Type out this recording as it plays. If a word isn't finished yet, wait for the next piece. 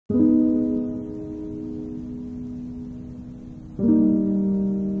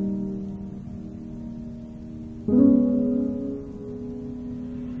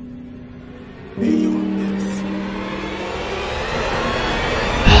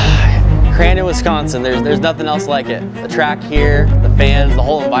Wisconsin. There's nothing else like it. The track here, the fans, the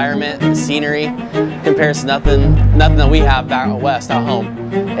whole environment, the scenery compares to nothing that we have back out west, out home.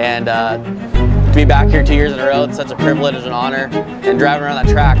 And to be back here 2 years in a row, it's such a privilege and an honor. And driving around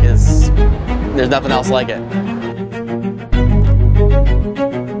that track there's nothing else like it.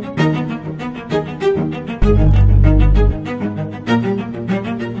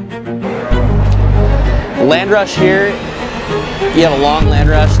 Land rush here, you have a long land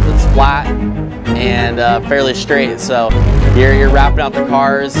rush that's flat and fairly straight, so you're wrapping out the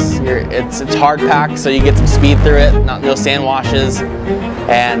cars. It's hard packed, so you get some speed through it, no sand washes,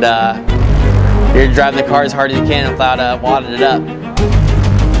 and you're driving the car as hard as you can without wadding it up.